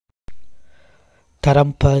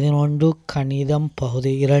தரம் 11 கணிதம்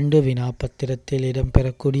பகுதி 2 வினாப்பத்திரத்தில்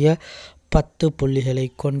இடம்பெறக்கூடிய 10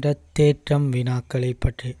 புள்ளிகளைக் கொண்ட தேற்றம் வினாக்களைப்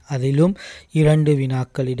பற்றி. அதிலும் 2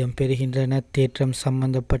 வினாக்கள் இடம்பெறுகின்றன. தேற்றம்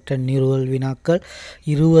சம்பந்தப்பட்ட நிறுவல் வினாக்கள்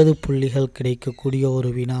 20 புள்ளிகள் கிடைக்கக்கூடிய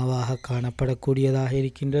ஒரு வினாவாக காணப்படக்கூடியதாக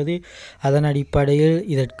இருக்கின்றது. அதன் அடிப்படையில்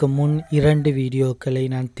இதற்கு முன் 2 வீடியோக்களை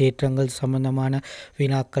நான் தேற்றங்கள் சம்பந்தமான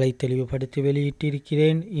வினாக்களை தெளிவுபடுத்தி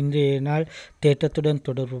வெளியிட்டிருக்கிறேன். இன்றைய நாள் தேற்றத்துடன்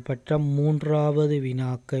தொடர்பு பற்ற 3வது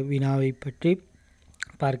வினாவை பற்றி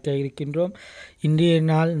பார்க்க இருக்கின்றோம். இன்றைய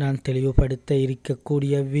நாள் நான் தெளிவுபடுத்த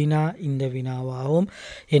இருக்கக்கூடிய வினா இந்த வினாவாகும்.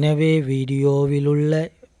 எனவே வீடியோவில் உள்ள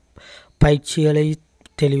பயிற்சிகளை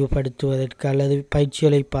தெளிவுபடுத்துவதற்கு அல்லது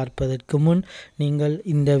பயிற்சிகளை பார்ப்பதற்கு முன் நீங்கள்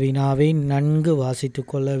இந்த வினாவை நன்கு வாசித்து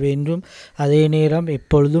கொள்ள வேண்டும். அதே நேரம்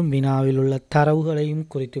எப்பொழுதும் வினாவில் உள்ள தரவுகளையும்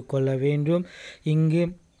குறித்து கொள்ள வேண்டும். இங்கு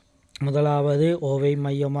முதலாவது ஓவை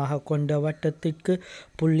மையமாக கொண்ட வட்டத்திற்கு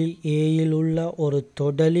புள்ளி ஏயில் உள்ள ஒரு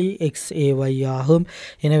தொடலி XAY ஆகும்.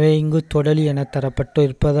 எனவே இங்கு தொடலி என தரப்பட்டு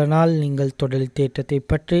இருப்பதனால் நீங்கள் தொடலி தேற்றத்தை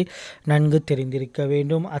பற்றி நன்கு தெரிந்திருக்க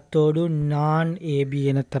வேண்டும். அத்தோடு நான் AB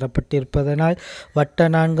என தரப்பட்டிருப்பதனால் வட்ட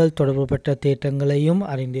நான்கள் தொடர்புபட்ட தேற்றங்களையும்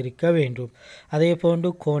அறிந்திருக்க வேண்டும். அதே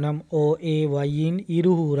போன்று கோணம் OAYயின்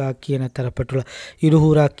இருகூறாக்கி என தரப்பட்டுள்ள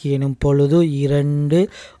இருகூறாக்கி எனும் பொழுது 2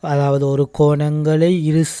 அதாவது ஒரு கோணங்களை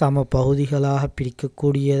இரு சம பகுதிகளாக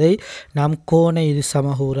பிரிக்கக்கூடியதை நாம் கோண இரு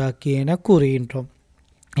சமகூறாக்கி என கூறுகின்றோம்.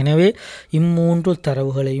 எனவே இம்மூன்று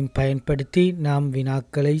தரவுகளையும் பயன்படுத்தி நாம்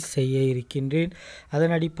வினாக்களை செய்ய இருக்கின்றேன்.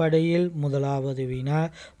 அதன் அடிப்படையில் முதலாவது வினா,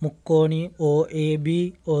 முக்கோணி OAB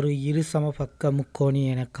ஒரு இரு சமபக்க முக்கோணி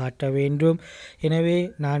என காட்ட வேண்டும். எனவே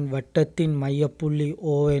நான் வட்டத்தின் மையப்புள்ளி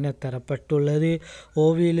O என தரப்பட்டுள்ளது.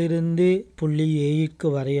 ஓவிலிருந்து புள்ளி Aக்கு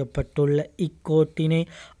வரையப்பட்டுள்ள இக்கோட்டினை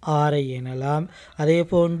ஆரை எனலாம். அதே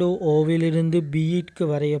போன்று ஓவிலிருந்து Bக்கு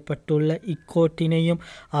வரையப்பட்டுள்ள இக்கோட்டினையும்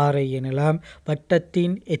ஆரை எனலாம்.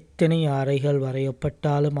 வட்டத்தின் எத்தனை ஆரைகள்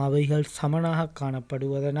வரையப்பட்டாலும் அவைகள் சமனாக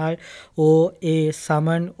காணப்படுவதனால் OA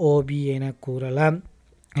சமன் OB என கூறலாம்.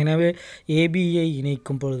 எனவே ABயை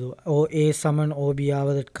இணைக்கும் பொழுது OA சமன் OB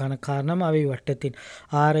ஆவதற்கான காரணம் அவை வட்டத்தின்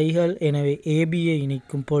ஆரைகள். எனவே ABயை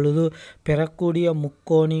இணைக்கும் பொழுது பெறக்கூடிய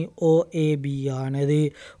முக்கோணி OAB ஆனது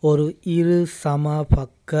ஒரு இரு சம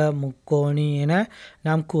பக்க முக்கோணி என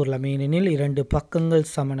நாம் கூறலாம். ஏனெனில் 2 பக்கங்கள்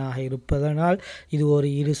சமனாக இருப்பதனால் இது ஒரு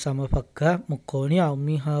இரு சமபக்க முக்கோணி.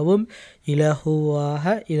 மிகவும்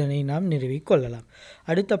இலகுவாக இதனை நாம் நிறுவிக்கொள்ளலாம்.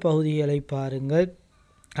 அடுத்த பகுதிகளை பாருங்கள்.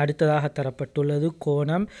 அடுத்ததாக தரப்பட்டுள்ளது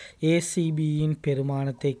கோணம் ACBயின்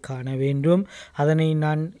பெருமானத்தை காண வேண்டும். அதனை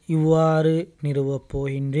நான் இவ்வாறு நிறுவப்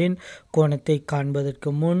போகின்றேன். கோணத்தை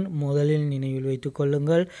காண்பதற்கு முன் முதலில் நினைவில் வைத்துக்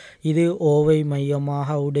கொள்ளுங்கள், இது ஓவை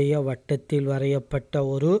மையமாக உடைய வட்டத்தில் வரையப்பட்ட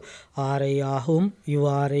ஒரு ஆரையாகும்.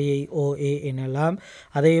 இவ்வாரையை OA எனலாம்.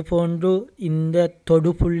 அதே போன்று இந்த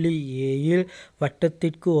தொடுபுள்ளி Aயில்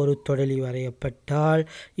வட்டத்திற்கு ஒரு தொடலி வரையப்பட்டால்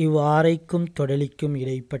இவ்வாரைக்கும் தொடலிக்கும்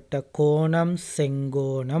இடைப்பட்ட கோணம்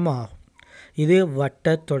செங்கோணமாகும். இது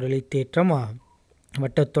வட்ட தொடலி தேற்றமாகும்.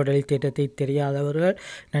 வட்ட தொடலி தேற்றத்தை தெரியாதவர்கள்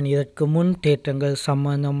நான் இதற்கு முன் தேற்றங்கள்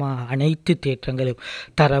சம்பந்தமாக அனைத்து தேற்றங்களையும்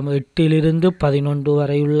தரம் 8லிருந்து 11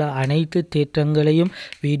 வரையுள்ள அனைத்து தேற்றங்களையும்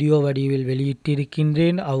வீடியோ வடிவில்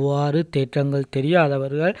வெளியிட்டிருக்கின்றேன். அவ்வாறு தேற்றங்கள்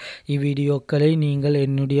தெரியாதவர்கள் இவ்வீடியோக்களை நீங்கள்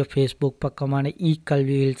என்னுடைய ஃபேஸ்புக் பக்கமான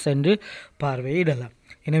E-Kalviயில் சென்று பார்வையிடலாம்.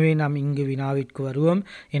 எனவே நாம் இங்கு வினாவிற்கு வருவோம்.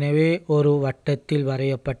 எனவே ஒரு வட்டத்தில்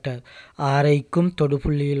வரையப்பட்ட ஆரைக்கும்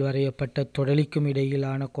தொடுபுள்ளியில் வரையப்பட்ட தொடலிக்கும்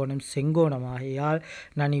இடையிலான கோணம் செங்கோணமாகையால்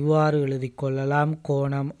நான் இவ்வாறு எழுதி கொள்ளலாம்.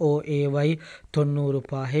 கோணம் OAY 90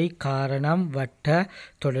 பாகை. காரணம் வட்ட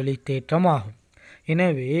தொடலி தேற்றமாகும்.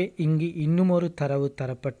 எனவே இங்கு இன்னும் ஒரு தரவு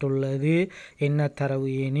தரப்பட்டுள்ளது. என்ன தரவு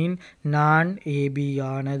எனின், நான் AB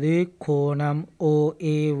ஆனது கோணம்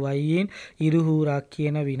OAYயின் இருகூறாக்கி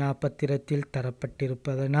என வினாப்பத்திரத்தில்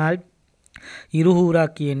தரப்பட்டிருப்பதனால்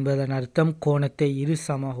இருகூறாக்கி என்பதன் அர்த்தம் கோணத்தை இரு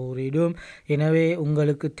சமகூறிடும். எனவே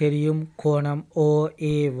உங்களுக்கு தெரியும் கோணம்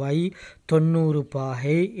OAY 90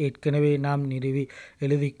 பாகை ஏற்கனவே நாம் நிறுவி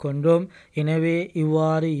எழுதி கொண்டோம். எனவே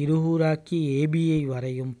இவ்வாறு இருகூறாக்கி ABயை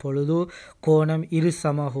வரையும் பொழுது கோணம் இரு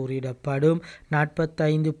சமகூறிடப்படும்.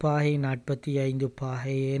 45 பாகை 45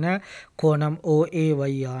 பாகை என கோணம்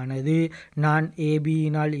OAY ஆனது நான்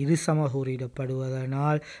ABயினால் இரு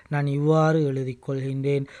சமகூறிடப்படுவதனால் நான் இவ்வாறு எழுதி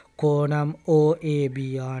கொள்கின்றேன். கோணம் OAB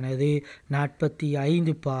ஆனது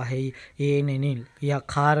 45 பாகை. ஏனெனில்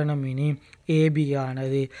காரணம் எனில் AB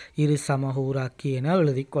ஆனது இரு சமகூறாக்கி என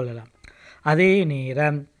எழுதி கொள்ளலாம். அதே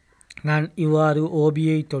நேரம் நான் இவ்வாறு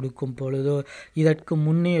ஓபியை தொடுக்கும் பொழுதோ இதற்கு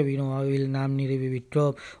முன்னைய வினாவில் நாம்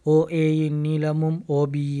நிறுவிவிட்டோம். OAயின் நீளமும்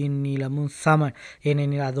OBயின் நீளமும் சமன்.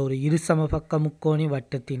 ஏனெனில் அது ஒரு இருசமபக்க முக்கோணி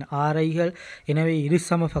வட்டத்தின் ஆரைகள். எனவே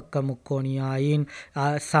இருசமபக்க முக்கோணியாயின்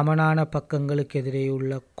சமனான பக்கங்களுக்கு எதிரே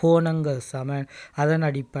உள்ள கோணங்கள் சமன். அதன்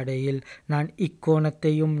அடிப்படையில் நான்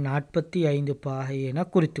இக்கோணத்தையும் 45 பாகை என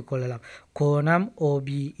குறித்து கொள்ளலாம். கோணம்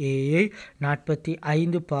OBAயை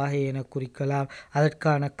 45 பாகை என குறிக்கலாம்.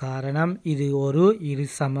 அதற்கான காரணம் இது ஒரு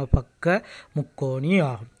இருசமபக்க முக்கோணி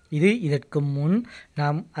ஆகும். இதற்கு முன்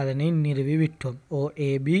நாம் அதனை நிறுவிவிட்டோம்.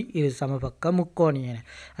 OAB இருசமபக்க முக்கோணி என,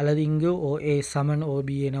 அல்லது இங்கு OA சமன் OB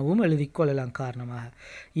எனவும் எழுதி கொள்ளலாம் காரணமாக.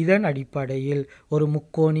 இதன் அடிப்படையில் ஒரு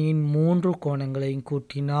முக்கோணியின் 3 கோணங்களையும்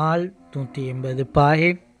கூட்டினால் 180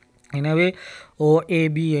 பாகை. எனவே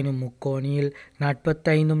OAB எனும் முக்கோணியில்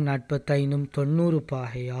 45ம் 45ம் 90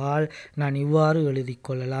 பாகையால் நான் இவ்வாறு எழுதி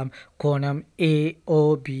கொள்ளலாம். கோணம்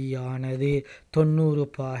AOB ஆனது 90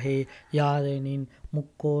 பாகை யாதெனின்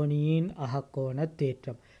முக்கோணியின் அகக்கோண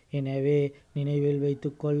தேற்றம். எனவே நினைவில் வைத்து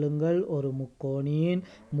கொள்ளுங்கள், ஒரு முக்கோணியின்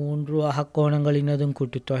 3 அகக்கோணங்களினதும்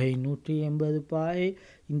கூட்டுத்தொகை 180 பாகை.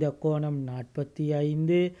 இந்த கோணம்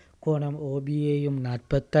 45, கோணம் OBAயும்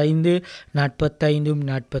 45, 45ம்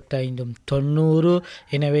 45ம் 90.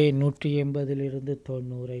 எனவே 180லிருந்து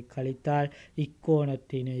 90ஐ கழித்தால்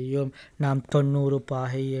இக்கோணத்தினையும் நாம் 90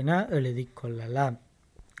 பாகை என எழுதி கொள்ளலாம்.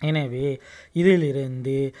 எனவே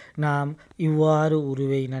இதிலிருந்து நாம் இவ்வாறு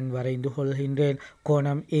உருவை நான் வரைந்து கொள்கின்றேன்.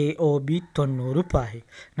 கோணம் AOB 90 பாகை.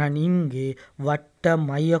 நான் இங்கு வட்ட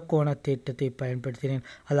மைய கோண தேற்றத்தை பயன்படுத்தினேன்.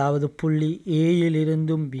 அதாவது புள்ளி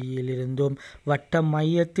Aயிலிருந்தும் Bயிலிருந்தும் வட்ட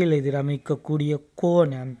மையத்தில் எதிரமைக்கக்கூடிய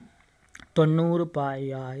கோணம் 90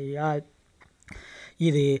 பாகையால்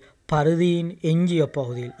இது பரிதியின் எஞ்சிய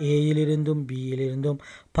பகுதியில் Aயிலிருந்தும் Bயிலிருந்தும்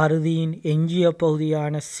பரிதியின் எஞ்சிய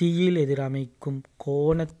பகுதியான Cயில் எதிரமைக்கும்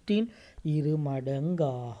கோணத்தின் 2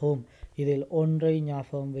 மடங்காகும். இதில் ஒன்றை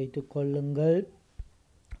ஞாபகம் வைத்து கொள்ளுங்கள்.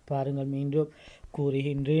 பாருங்கள், மீண்டும்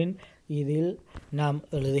கூறுகின்றேன். இதில் நாம்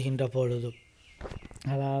எழுதுகின்ற பொழுது,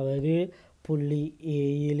 அதாவது புள்ளி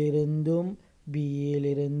Aயிலிருந்தும்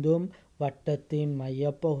Bயிலிருந்தும் வட்டத்தின்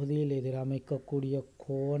மையப்பகுதியில் எதிரமைக்கக்கூடிய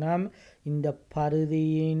கோணம் இந்த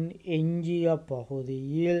பரிதியின் எஞ்சிய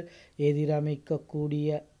பகுதியில்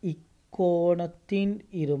எதிரமைக்கக்கூடிய இக்கோணத்தின்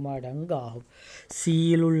 2 மடங்காகும்.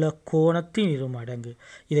 Cயில் உள்ள கோணத்தின் 2 மடங்கு.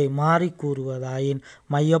 இதை மாறி கூறுவதாயின்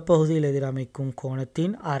மையப்பகுதியில் எதிரமைக்கும்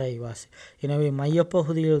கோணத்தின் அரைவாசி. எனவே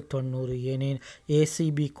மையப்பகுதியில் 90 எனின்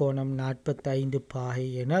ACB கோணம் 45 பாகை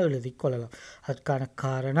என எழுதி கொள்ளலாம். அதற்கான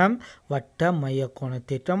காரணம் வட்ட மைய கோண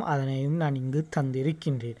தேற்றம். அதனையும் நான் இங்கு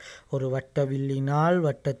தந்திருக்கின்றேன். ஒரு வட்ட வில்லினால்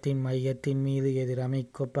வட்டத்தின் மையத்தின் மீது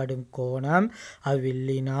எதிரமைக்கப்படும் கோணம்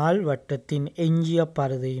அவ்வில்லினால் வட்டத்தின் எஞ்சிய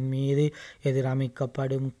பரிதியின் மீது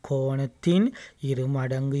எதிரமைக்கப்படும் கோணத்தின் 2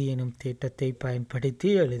 மடங்கு எனும் தேற்றத்தை பயன்படுத்தி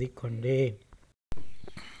எழுதி கொண்டேன்.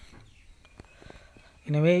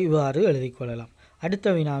 எனவே இவ்வாறு எழுதி கொள்ளலாம். அடுத்த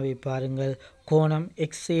வினாவை பாருங்கள். கோணம்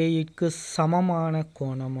XAயிற்கு சமமான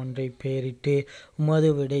கோணம் ஒன்றை பெயரிட்டு உமது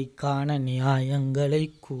விடைக்கான நியாயங்களை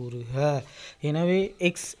கூறுக. எனவே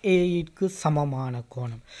XAயிற்கு சமமான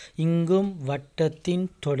கோணம். இங்கும் வட்டத்தின்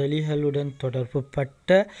தொடலிகளுடன்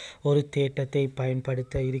தொடர்புபட்ட ஒரு தேற்றத்தை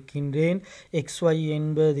பயன்படுத்த இருக்கின்றேன். XY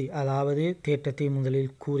என்பது, அதாவது தேற்றத்தை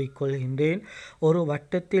முதலில் கூறிக்கொள்கின்றேன், ஒரு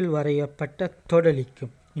வட்டத்தில் வரையப்பட்ட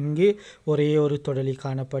தொடலிக்கும் இங்கு ஒரே ஒரு தொடலி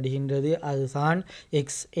காணப்படுகின்றது. அதுதான்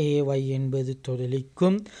XAY என்பது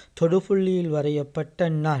தொடலிக்கும் தொடுப்புள்ளியில் வரையப்பட்ட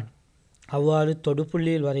நான். அவ்வாறு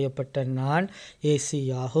தொடுப்புள்ளியில் வரையப்பட்ட நான் AC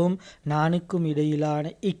ஆகும். நானுக்கும்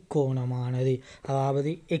இடையிலான இக்கோணமானது,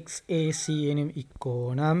 அதாவது XAC எனும்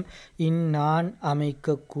இக்கோணம் இந்நான்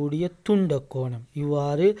அமைக்கக்கூடிய துண்ட கோணம்.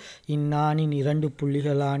 இவ்வாறு இந்நானின் 2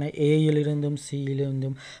 புள்ளிகளான Aயிலிருந்தும்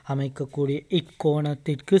Cயிலிருந்தும் அமைக்கக்கூடிய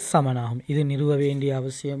இக்கோணத்திற்கு சமனாகும். இது நிறுவ வேண்டிய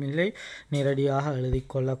அவசியமில்லை, நேரடியாக எழுதி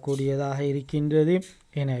கொள்ளக்கூடியதாக இருக்கின்றது.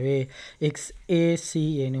 எனவே XAC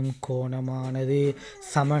எனும் கோணமானது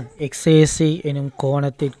சமன் XAC எனும்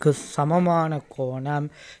கோணத்திற்கு சமமான கோணம்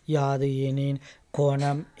யாது எனின்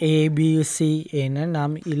கோணம் ABC என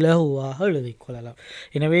நாம் இலகுவாக எழுதி கொள்ளலாம்.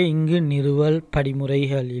 எனவே இங்கு நிறுவல்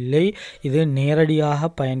படிமுறைகள் இல்லை. இது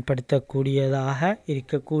நேரடியாக பயன்படுத்தக்கூடியதாக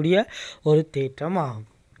இருக்கக்கூடிய ஒரு தேற்றம் ஆகும்.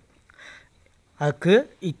 அதுக்கு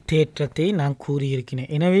இத்தேற்றத்தை நான்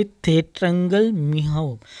கூறியிருக்கிறேன். எனவே தேற்றங்கள்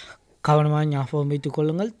மிகவும் கவனமாக ஞாபகம் வைத்துக்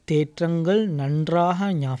கொள்ளுங்கள். தேற்றங்கள் நன்றாக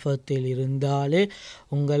ஞாபகத்தில் இருந்தாலே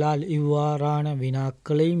உங்களால் இவ்வாறான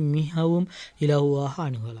வினாக்களை மிகவும் இலகுவாக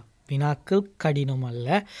அணுகலாம். வினாக்கள் கடினம் அல்ல.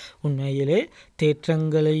 உண்மையிலே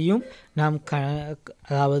தேற்றங்களையும் நாம்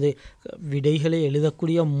அதாவது விடைகளை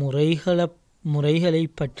எழுதக்கூடிய முறைகளை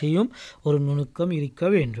பற்றியும் ஒரு நுணுக்கம் இருக்க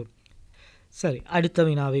வேண்டும். சரி, அடுத்த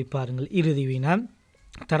வினாவை பாருங்கள். இறுதி வினா.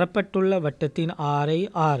 தரப்பட்டுள்ள வட்டத்தின் ஆரை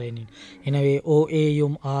ஆர் எனின். எனவே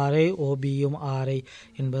OAயும் ஆரை OBயும் ஆரை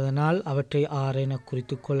என்பதனால் அவற்றை ஆர் என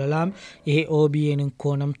குறித்து கொள்ளலாம். AOB எனும்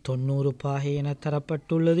கோணம் 90 பாகை என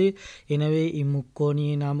தரப்பட்டுள்ளது. எனவே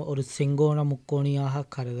இம்முக்கோணியை நாம் ஒரு செங்கோண முக்கோணியாக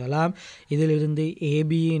கருதலாம். இதிலிருந்து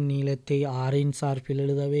ABயின் நீளத்தை ஆரின் சார்பில்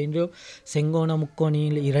எழுத வேண்டும். செங்கோண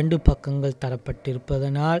முக்கோணியில் 2 பக்கங்கள்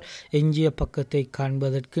தரப்பட்டிருப்பதனால் எஞ்சிய பக்கத்தை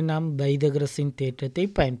காண்பதற்கு நாம் பைதகரஸின் தேற்றத்தை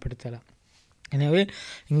பயன்படுத்தலாம். எனவே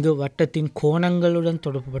இங்கு வட்டத்தின் கோணங்களுடன்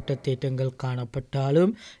தொடர்புபட்ட தேற்றங்கள்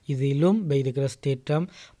காணப்பட்டாலும் இதிலும் பைதகரஸ் தேற்றம்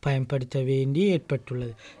பயன்படுத்த வேண்டி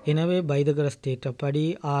ஏற்பட்டுள்ளது. எனவே பைதகரஸ் தேற்றப்படி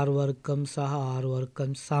ஆர் வர்க்கம் சக ஆர்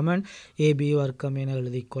வர்க்கம் சமன் AB வர்க்கம் என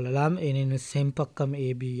எழுதி கொள்ளலாம். ஏனெனில் செம்பக்கம்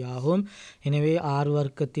AB ஆகும். எனவே ஆர்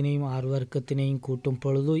வர்க்கத்தினையும் ஆர் வர்க்கத்தினையும் கூட்டும்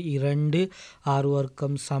பொழுது 2 ஆர்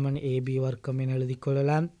வர்க்கம் சமன் AB வர்க்கம் என எழுதி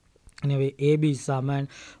கொள்ளலாம். எனவே AB சமன்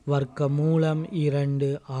வர்க்க மூலம்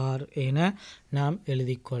 2R என நாம்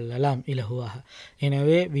எழுதி கொள்ளலாம் இலகுவாக.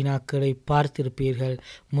 எனவே வினாக்களை பார்த்திருப்பீர்கள்.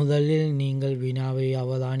 முதலில் நீங்கள் வினாவை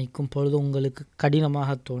அவதானிக்கும் பொழுது உங்களுக்கு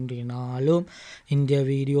கடினமாக தோன்றினாலும் இந்த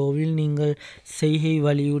வீடியோவில் நீங்கள் செய்கை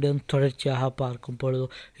வழியுடன் தொடர்ச்சியாக பார்க்கும் பொழுது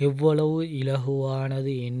எவ்வளவு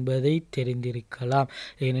இலகுவானது என்பதை தெரிந்திருக்கலாம்.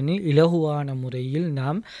 ஏனெனில் இலகுவான முறையில்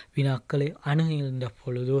நாம் வினாக்களை அணுகின்ற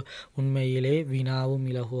பொழுது உண்மையிலே வினாவும்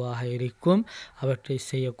இலகுவாக இருக்கும், அவற்றை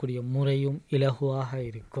செய்யக்கூடிய முறையும் இலகுவாக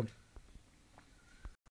இருக்கும்.